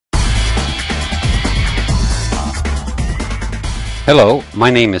Hello, my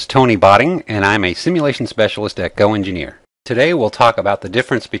name is Tony Botting and I'm a simulation specialist at GoEngineer. Today we'll talk about the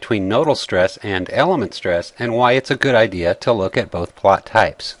difference between nodal stress and element stress and why it's a good idea to look at both plot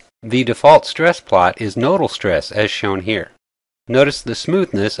types. The default stress plot is nodal stress as shown here. Notice the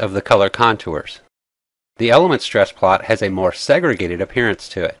smoothness of the color contours. The element stress plot has a more segregated appearance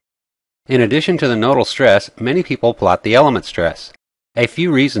to it. In addition to the nodal stress, many people plot the element stress. A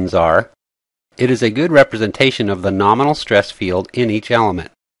few reasons are: it is a good representation of the nominal stress field in each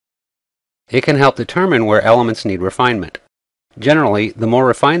element. It can help determine where elements need refinement. Generally, the more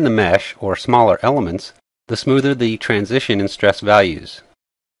refined the mesh, or smaller elements, the smoother the transition in stress values.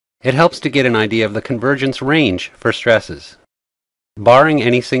 It helps to get an idea of the convergence range for stresses. Barring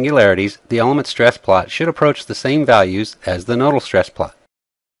any singularities, the element stress plot should approach the same values as the nodal stress plot.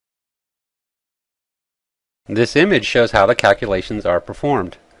 This image shows how the calculations are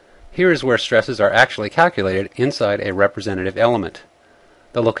performed. Here is where stresses are actually calculated inside a representative element.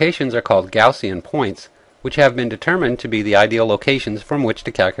 The locations are called Gaussian points, which have been determined to be the ideal locations from which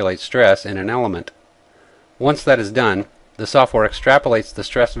to calculate stress in an element. Once that is done, the software extrapolates the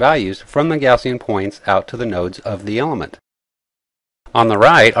stress values from the Gaussian points out to the nodes of the element. On the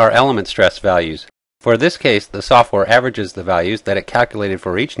right are element stress values. For this case, the software averages the values that it calculated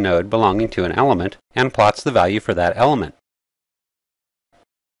for each node belonging to an element and plots the value for that element.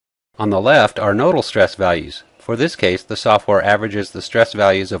 On the left are nodal stress values. For this case, the software averages the stress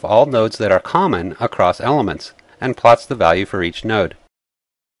values of all nodes that are common across elements and plots the value for each node.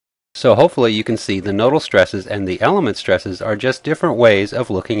 So hopefully you can see the nodal stresses and the element stresses are just different ways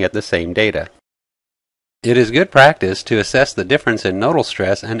of looking at the same data. It is good practice to assess the difference in nodal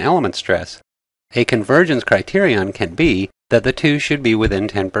stress and element stress. A convergence criterion can be that the two should be within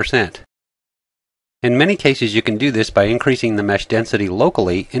 10%. In many cases you can do this by increasing the mesh density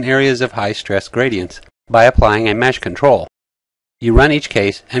locally in areas of high stress gradients by applying a mesh control. You run each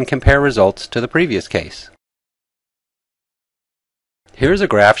case and compare results to the previous case. Here's a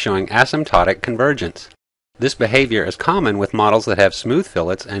graph showing asymptotic convergence. This behavior is common with models that have smooth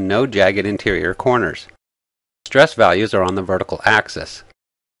fillets and no jagged interior corners. Stress values are on the vertical axis.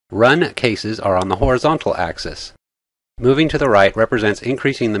 Run cases are on the horizontal axis. Moving to the right represents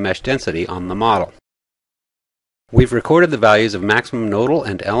increasing the mesh density on the model. We've recorded the values of maximum nodal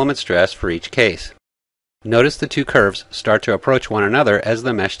and element stress for each case. Notice the two curves start to approach one another as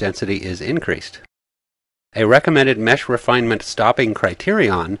the mesh density is increased. A recommended mesh refinement stopping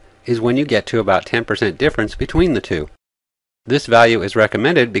criterion is when you get to about 10% difference between the two. This value is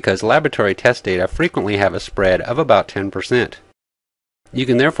recommended because laboratory test data frequently have a spread of about 10%. You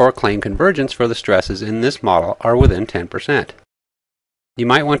can therefore claim convergence for the stresses in this model are within 10%. You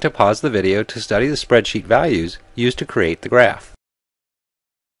might want to pause the video to study the spreadsheet values used to create the graph.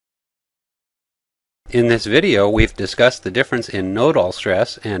 In this video, we've discussed the difference in nodal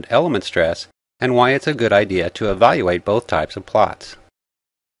stress and element stress and why it's a good idea to evaluate both types of plots.